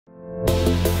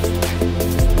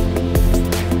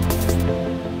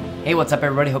Hey, what's up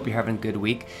everybody? Hope you're having a good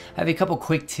week. I have a couple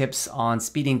quick tips on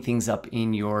speeding things up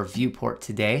in your viewport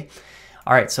today.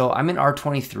 All right, so I'm in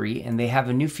R23 and they have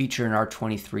a new feature in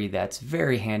R23 that's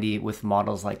very handy with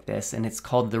models like this, and it's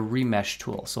called the Remesh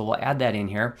Tool. So we'll add that in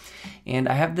here. And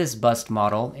I have this bust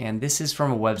model, and this is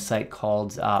from a website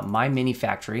called My Mini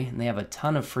Factory, and they have a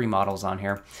ton of free models on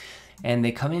here. And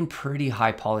they come in pretty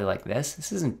high poly like this.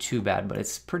 This isn't too bad, but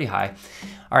it's pretty high.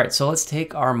 All right, so let's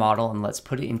take our model and let's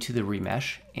put it into the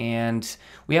remesh. And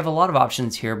we have a lot of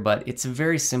options here, but it's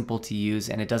very simple to use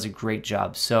and it does a great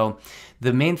job. So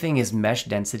the main thing is mesh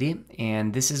density,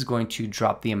 and this is going to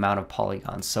drop the amount of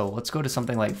polygons. So let's go to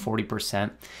something like 40%,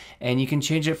 and you can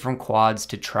change it from quads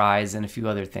to tris and a few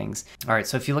other things. All right,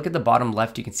 so if you look at the bottom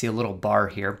left, you can see a little bar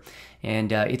here,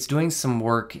 and it's doing some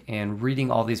work and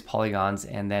reading all these polygons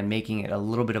and then making it a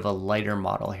little bit of a lighter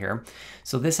model here.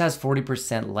 So this has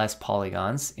 40% less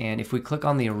polygons, and if we click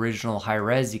on the original high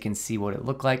res, you can see what it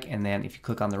looked like, and then if you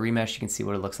click on the remesh, you can see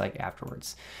what it looks like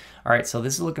afterwards. All right, so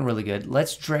this is looking really good.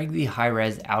 Let's drag the high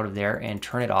res out of there and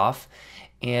turn it off.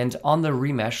 And on the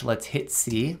remesh, let's hit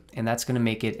C, and that's going to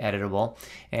make it editable.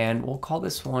 And we'll call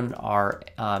this one our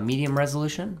medium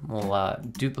resolution. We'll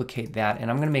duplicate that,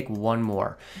 and I'm going to make one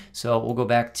more. So we'll go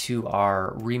back to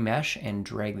our remesh and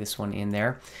drag this one in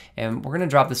there. And we're going to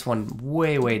drop this one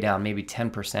way, way down, maybe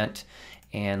 10%.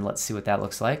 And let's see what that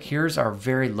looks like. Here's our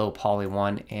very low poly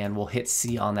one, and we'll hit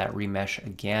C on that remesh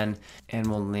again, and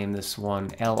we'll name this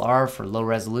one LR for low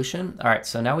resolution. All right,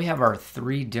 so now we have our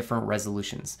 3 different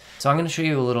resolutions. So I'm gonna show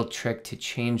you a little trick to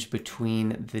change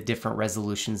between the different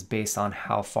resolutions based on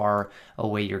how far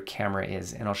away your camera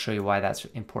is, and I'll show you why that's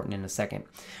important in a second.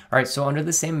 All right, so under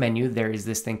the same menu, there is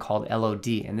this thing called LOD,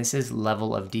 and this is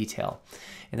level of detail.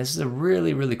 And this is a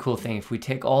really, really cool thing. If we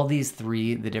take all these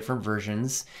 3, the different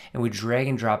versions, and we drag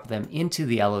and drop them into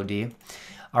the LOD.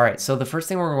 All right, so the first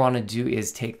thing we're going to want to do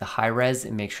is take the high res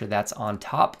and make sure that's on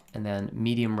top, and then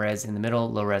medium res in the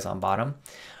middle, low res on bottom.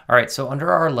 All right, so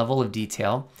under our level of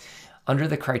detail, under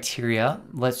the criteria,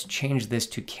 let's change this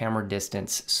to camera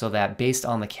distance so that based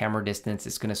on the camera distance,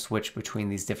 it's going to switch between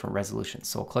these different resolutions.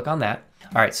 So we'll click on that.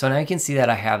 All right, so now you can see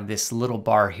that I have this little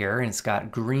bar here, and it's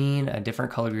got green, a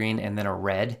different color green, and then a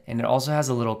red, and it also has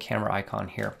a little camera icon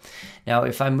here. Now,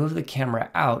 if I move the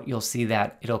camera out, you'll see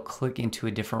that it'll click into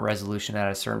a different resolution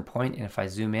at a certain point, and if I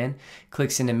zoom in, it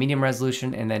clicks into medium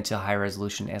resolution and then to high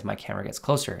resolution as my camera gets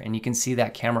closer. And you can see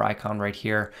that camera icon right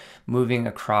here moving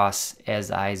across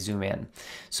as I zoom in.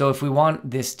 So if we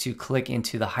want this to click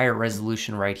into the higher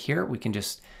resolution right here, we can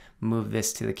just move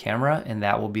this to the camera, and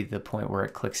that will be the point where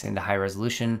it clicks into high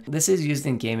resolution. This is used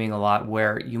in gaming a lot,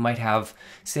 where you might have,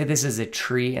 say this is a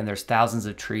tree and there's thousands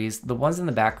of trees. The ones in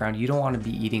the background, you don't want to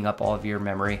be eating up all of your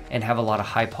memory and have a lot of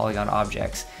high polygon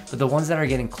objects. But the ones that are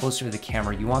getting closer to the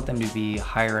camera, you want them to be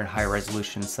higher and higher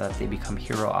resolution so that they become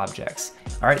hero objects.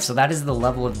 All right, so that is the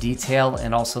level of detail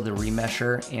and also the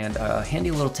remesher, and a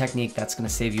handy little technique that's going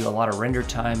to save you a lot of render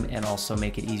time and also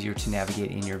make it easier to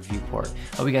navigate in your viewport.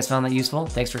 Hope you guys found that useful.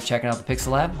 Thanks for checking out the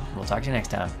Pixel Lab. We'll talk to you next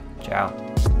time. Ciao.